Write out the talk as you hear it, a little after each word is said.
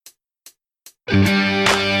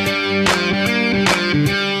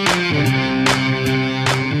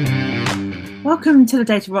Welcome to the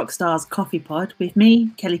Data Rockstars Coffee Pod with me,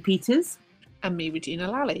 Kelly Peters. And me, Regina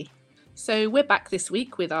Lally. So we're back this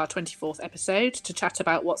week with our 24th episode to chat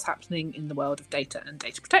about what's happening in the world of data and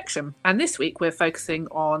data protection. And this week we're focusing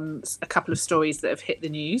on a couple of stories that have hit the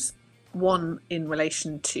news. One in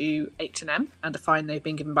relation to H&M and a fine they've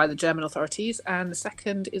been given by the German authorities. And the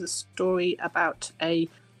second is a story about a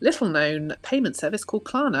little-known payment service called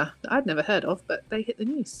Klarna that I'd never heard of, but they hit the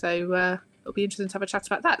news. So it'll be interesting to have a chat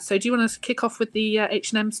about that. So do you want to kick off with the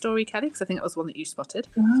H&M story, Kelly? Because I think that was one that you spotted.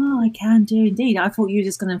 Oh, I can do indeed. I thought you were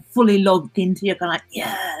just going to fully log into your kind of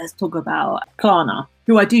let's talk about Klarna,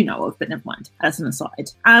 who I do know of, but never mind. That's an aside.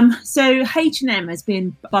 So H&M has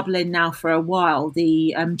been bubbling now for a while.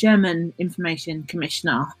 The German Information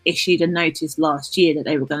Commissioner issued a notice last year that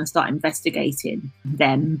they were going to start investigating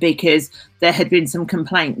them because there had been some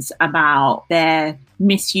complaints about their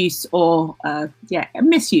misuse of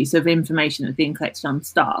information that's being collected on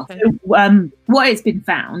staff. Okay. So, what has been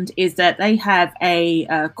found is that they have a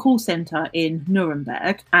call center in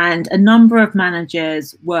Nuremberg, and a number of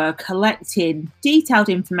managers were collecting detailed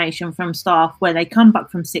information from staff where they come back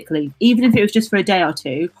from sick leave, even if it was just for a day or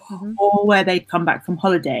two, or where they'd come back from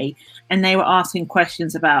holiday, and they were asking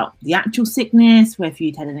questions about the actual sickness, whether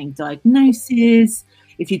you'd had any diagnosis,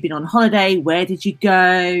 if you'd been on holiday, where did you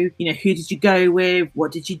go? Who did you go with?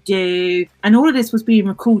 What did you do? And all of this was being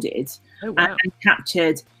recorded and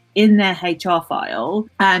captured in their HR file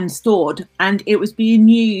and stored. And it was being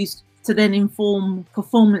used to then inform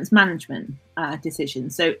performance management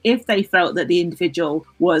decisions. So if they felt that the individual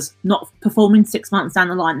was not performing 6 months down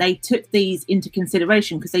the line, they took these into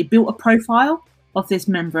consideration because they built a profile of this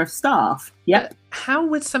member of staff. Yep. How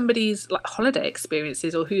would somebody's holiday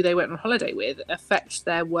experiences or who they went on holiday with affect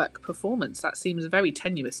their work performance? That seems very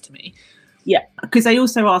tenuous to me. Yeah, because they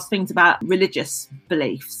also asked things about religious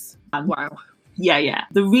beliefs. Wow. Yeah.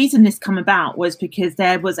 The reason this come about was because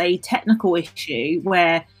there was a technical issue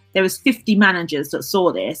where there was 50 managers that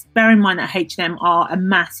saw this. Bear in mind that H&M are a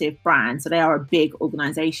massive brand, so they are a big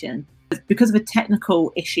organisation. Because of a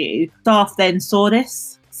technical issue, staff then saw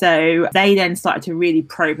this. So they then started to really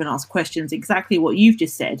probe and ask questions, exactly what you've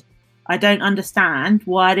just said. I don't understand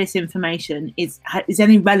why this information is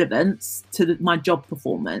any relevance to my job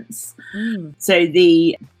performance. So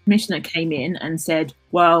the commissioner came in and said,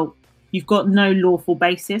 well, you've got no lawful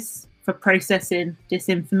basis for processing this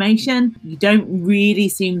information. You don't really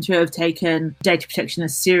seem to have taken data protection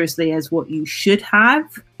as seriously as what you should have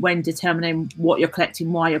when determining what you're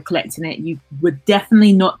collecting, why you're collecting it. You were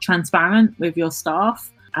definitely not transparent with your staff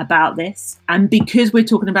about this. And because we're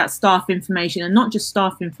talking about staff information, and not just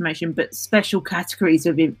staff information, but special categories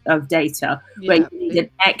of data, where you need an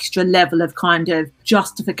extra level of kind of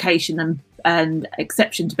justification and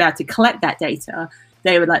exception to be able to collect that data,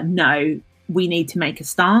 they were like, no, we need to make a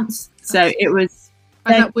stance. So it was...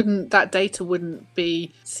 And that data wouldn't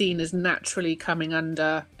be seen as naturally coming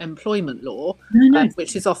under employment law,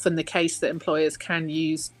 which is often the case, that employers can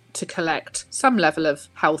use to collect some level of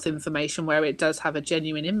health information where it does have a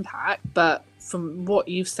genuine impact. But from what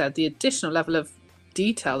you've said, the additional level of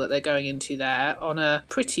detail that they're going into there on a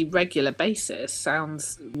pretty regular basis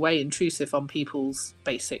sounds way intrusive on people's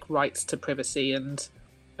basic rights to privacy and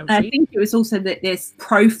I think it was also that this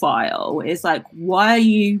profile is like, why are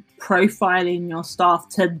you profiling your staff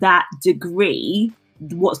to that degree?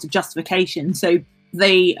 What's the justification? So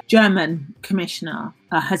the German commissioner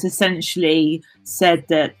has essentially said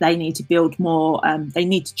that they need to build more, they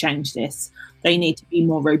need to change this. They need to be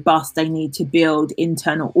more robust. They need to build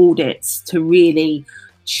internal audits to really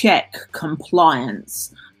check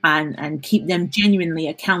compliance and keep them genuinely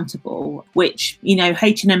accountable, which,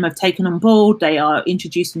 H&M have taken on board. They are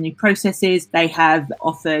introducing new processes. They have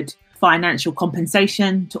offered financial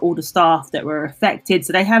compensation to all the staff that were affected.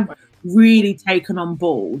 So they have really taken on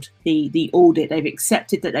board the audit. They've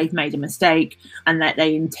accepted that they've made a mistake and that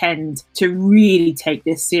they intend to really take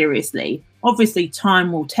this seriously. Obviously,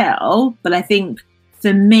 time will tell, but I think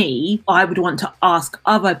for me, I would want to ask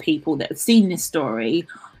other people that have seen this story,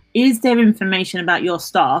 is there information about your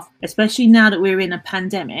staff, especially now that we're in a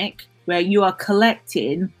pandemic, where you are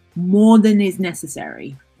collecting more than is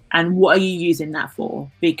necessary? And what are you using that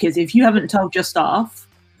for? Because if you haven't told your staff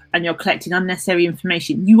and you're collecting unnecessary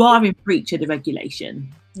information, you are in breach of the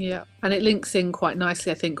regulation. Yeah, and it links in quite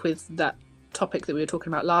nicely, I think, with that topic that we were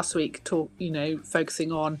talking about last week,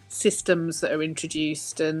 focusing on systems that are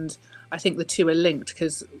introduced. And I think the two are linked,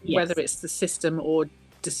 because whether it's the system or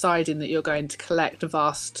deciding that you're going to collect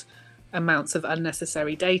vast amounts of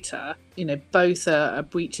unnecessary data, both are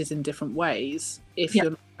breaches in different ways if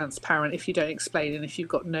you're not transparent if you don't explain and if you've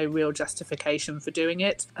got no real justification for doing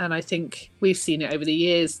it. And I think we've seen it over the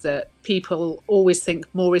years that people always think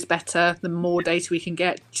more is better. The more data we can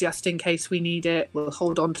get just in case we need it, we'll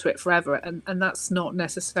hold on to it forever. And that's not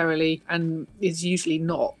necessarily, and is usually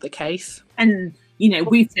not the case. And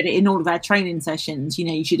we've said it in all of our training sessions,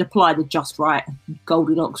 you should apply the just right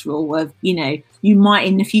Goldilocks rule of, you might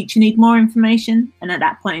in the future need more information. And at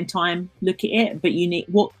that point in time, look at it. But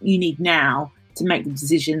what you need now to make the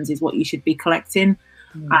decisions is what you should be collecting.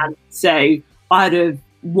 And so I'd have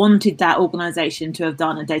wanted that organisation to have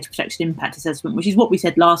done a data protection impact assessment, which is what we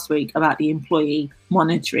said last week about the employee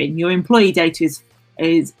monitoring. Your employee data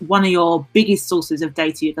is one of your biggest sources of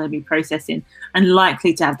data you're going to be processing, and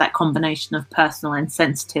likely to have that combination of personal and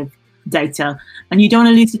sensitive data. And you don't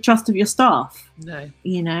want to lose the trust of your staff. No.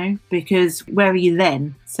 Because where are you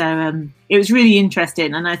then? So it was really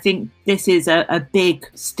interesting. And I think this is a big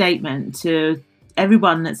statement to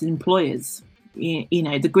everyone that's employers.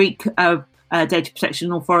 The Greek Data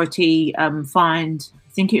Protection Authority fined,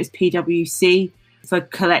 I think it was PwC, for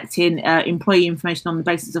collecting employee information on the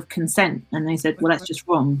basis of consent. And they said, well, that's just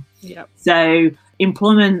wrong. Yep. So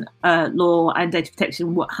employment law and data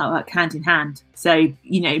protection work hand in hand. So,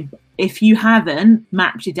 if you haven't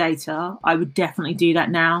mapped your data, I would definitely do that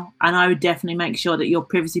now. And I would definitely make sure that your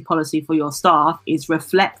privacy policy for your staff is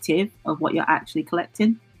reflective of what you're actually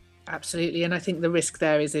collecting. Absolutely. And I think the risk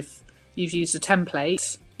there is if you've used a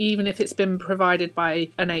template, even if it's been provided by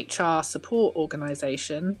an HR support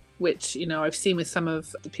organisation, which, I've seen with some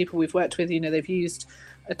of the people we've worked with, they've used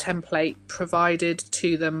a template provided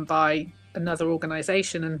to them by another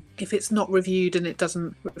organisation. And if it's not reviewed and it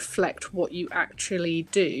doesn't reflect what you actually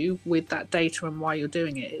do with that data and why you're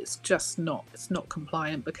doing it, it's not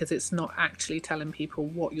compliant, because it's not actually telling people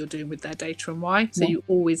what you're doing with their data and why. So you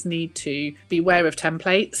always need to be aware of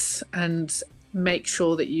templates and make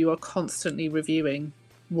sure that you are constantly reviewing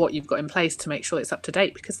what you've got in place to make sure it's up to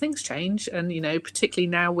date, because things change. And, particularly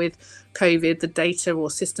now with COVID, the data or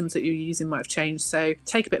systems that you're using might have changed. So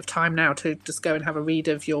take a bit of time now to just go and have a read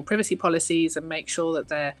of your privacy policies and make sure that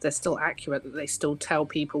they're still accurate, that they still tell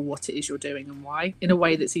people what it is you're doing and why, in a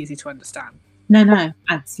way that's easy to understand. No,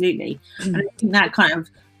 absolutely. And I think that kind of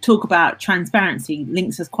talk about transparency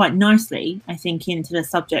links us quite nicely, I think, into the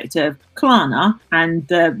subject of Klarna and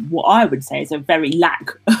what I would say is a very lack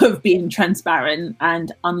of being transparent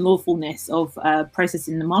and unlawfulness of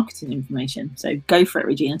processing the marketing information. So go for it,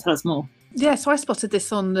 Regina, tell us more. Yeah, so I spotted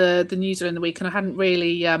this on the news during the week, and I hadn't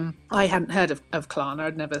really, I hadn't heard of Klarna.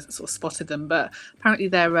 I'd never sort of spotted them, but apparently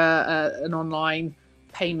they're an online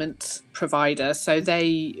payment provider, so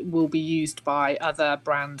they will be used by other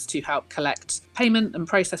brands to help collect payment and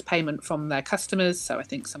process payment from their customers. So I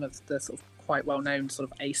think some of the sort of quite well-known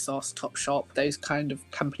sort of ASOS, Topshop, those kind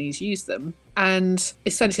of companies use them. And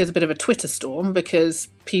essentially there's a bit of a Twitter storm because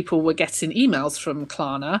people were getting emails from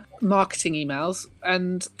Klarna, marketing emails,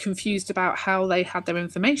 and confused about how they had their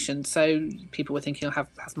information. So people were thinking,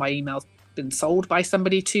 has my email been sold by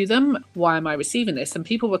somebody to them? Why am I receiving this? And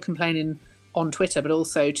people were complaining on Twitter, but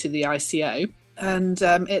also to the ICO. And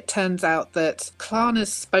it turns out that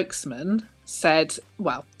Klarna's spokesman said,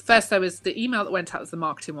 well, first there was the email that went out as the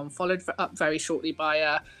marketing one, followed up very shortly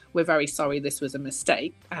by we're very sorry, this was a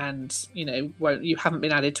mistake, and you haven't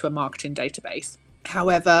been added to a marketing database.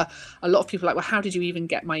 However, a lot of people are like, well, how did you even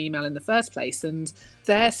get my email in the first place? And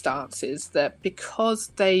their stance is that because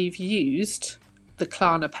they've used the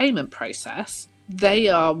Klarna payment process, they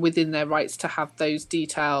are within their rights to have those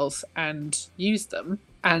details and use them,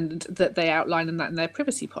 and that they outline that in their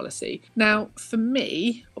privacy policy. Now, for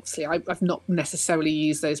me, obviously, I've not necessarily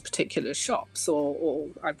used those particular shops, or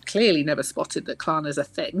I've clearly never spotted that Klarna's a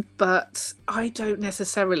thing, but I don't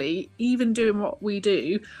necessarily, even doing what we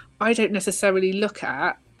do, I don't necessarily look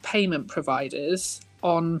at payment providers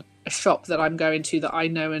on a shop that I'm going to that I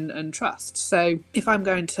know and trust. So if I'm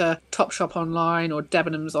going to Topshop online or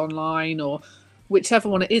Debenhams online or whichever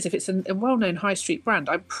one it is, if it's a well-known high street brand,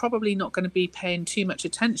 I'm probably not going to be paying too much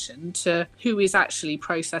attention to who is actually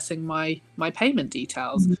processing my payment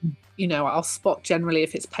details. Mm-hmm. I'll spot generally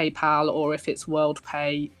if it's PayPal or if it's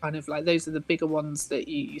WorldPay, kind of like those are the bigger ones that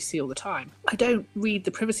you see all the time. I don't read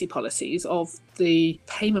the privacy policies of the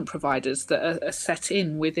payment providers that are set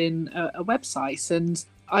in within a website, and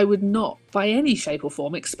I would not by any shape or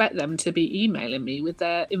form expect them to be emailing me with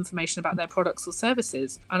their information about their products or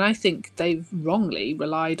services. And I think they've wrongly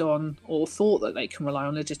relied on or thought that they can rely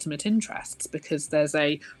on legitimate interests because there's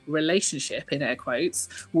a relationship, in air quotes,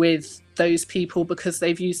 with those people because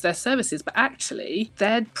they've used their services. But actually,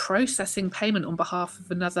 they're processing payment on behalf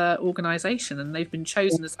of another organisation and they've been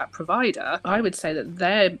chosen as that provider. I would say that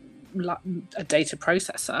they're a data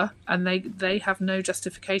processor, and they have no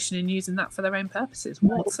justification in using that for their own purposes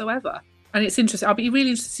whatsoever. And it's interesting. I'll be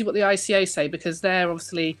really interested to see what the ICO say, because they're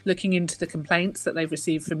obviously looking into the complaints that they've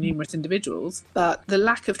received from numerous individuals. But the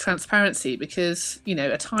lack of transparency, because,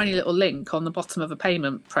 a tiny little link on the bottom of a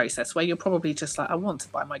payment process where you're probably just like, I want to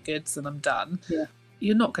buy my goods and I'm done. Yeah.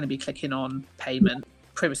 You're not going to be clicking on payment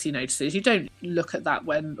privacy notices. You don't look at that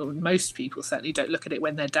or most people certainly don't look at it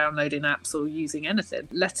when they're downloading apps or using anything,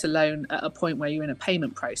 let alone at a point where you're in a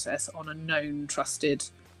payment process on a known, trusted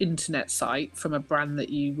internet site from a brand that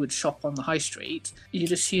you would shop on the high street.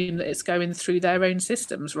 You'd assume that it's going through their own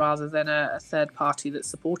systems rather than a third party that's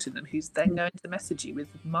supporting them, who's then going to message you with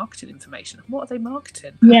marketing information. What are they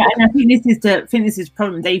marketing? Yeah, and I think this is the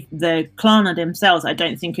problem. The Klarna themselves, I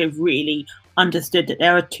don't think, have really understood that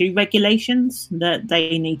there are two regulations that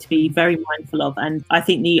they need to be very mindful of, and I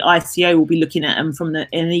think the ICO will be looking at them from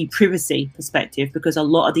the privacy perspective, because a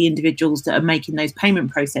lot of the individuals that are making those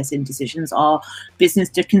payment processing decisions are business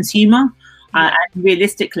to consumer. And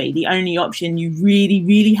realistically, the only option you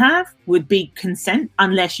really have would be consent,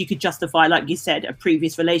 unless you could justify, like you said, a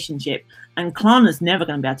previous relationship. And Klarna's never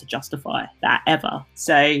going to be able to justify that ever.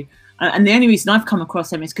 So, and the only reason I've come across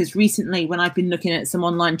them is because recently, when I've been looking at some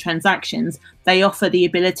online transactions, they offer the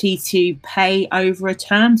ability to pay over a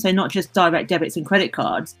term. So not just direct debits and credit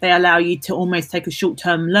cards. They allow you to almost take a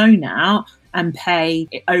short-term loan out and pay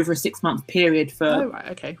over a 6-month period for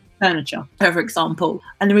furniture, for example.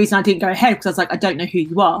 And the reason I didn't go ahead, because I was like, I don't know who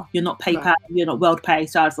you are. You're not PayPal, you're not WorldPay.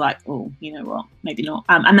 So I was like, oh, you know what, maybe not.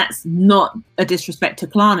 And that's not a disrespect to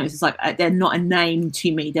Klarna. It's like they're not a name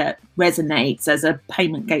to me that resonates as a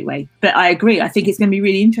payment gateway. But I agree. I think it's going to be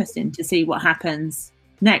really interesting to see what happens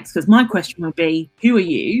next, because my question would be, who are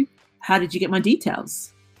you? How did you get my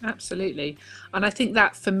details? Absolutely. And I think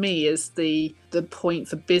that for me is the point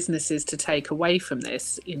for businesses to take away from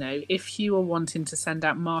this. If you are wanting to send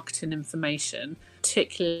out marketing information,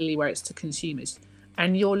 particularly where it's to consumers,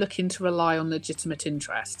 and you're looking to rely on legitimate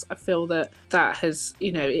interests, I feel that has,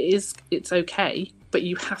 it's okay, but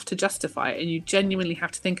you have to justify it, and you genuinely have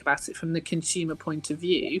to think about it from the consumer point of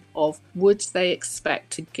view of, would they expect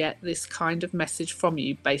to get this kind of message from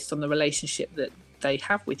you based on the relationship that they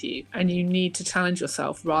have with you? And you need to challenge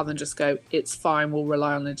yourself rather than just go, it's fine, we'll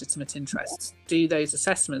rely on legitimate interests. Do those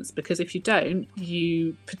assessments, because if you don't,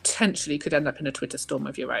 you potentially could end up in a Twitter storm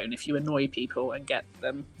of your own if you annoy people and get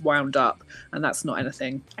them wound up, and that's not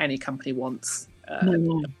anything any company wants.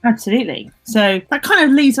 No, absolutely. So that kind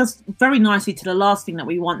of leads us very nicely to the last thing that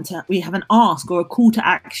we have an ask or a call to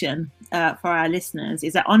action for our listeners,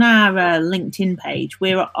 is that on our LinkedIn page,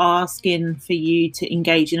 we're asking for you to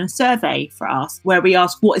engage in a survey for us, where we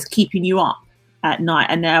ask what is keeping you up at night.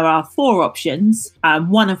 And there are 4 options,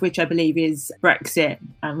 one of which I believe is Brexit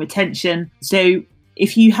and retention. So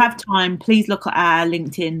if you have time, please look at our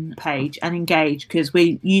LinkedIn page and engage, because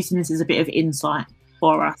we're using this as a bit of insight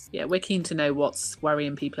for us. Yeah, we're keen to know what's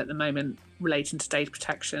worrying people at the moment relating to data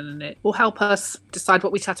protection, and it will help us decide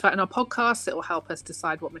what we chat about in our podcast. It will help us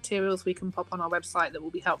decide what materials we can pop on our website that will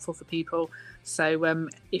be helpful for people. So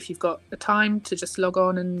if you've got the time to just log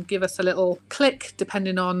on and give us a little click,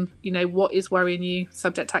 depending on what is worrying you,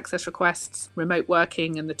 subject access requests, remote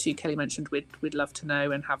working, and the 2 Kelly mentioned, we'd love to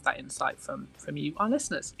know and have that insight from you, our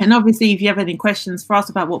listeners. And obviously, if you have any questions for us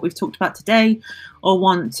about what we've talked about today, or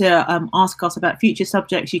want to ask us about future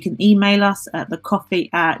subjects, you can email us at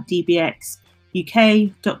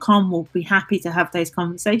thecoffee@dbxuk.com. We'll be happy to have those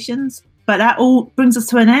conversations. But that all brings us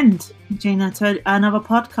to an end, Gina, to another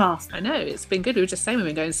podcast. I know, it's been good. We were just saying we've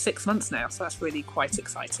been going 6 months now, so that's really quite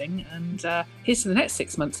exciting. And here's to the next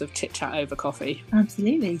 6 months of chit-chat over coffee.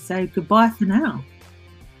 Absolutely. So goodbye for now.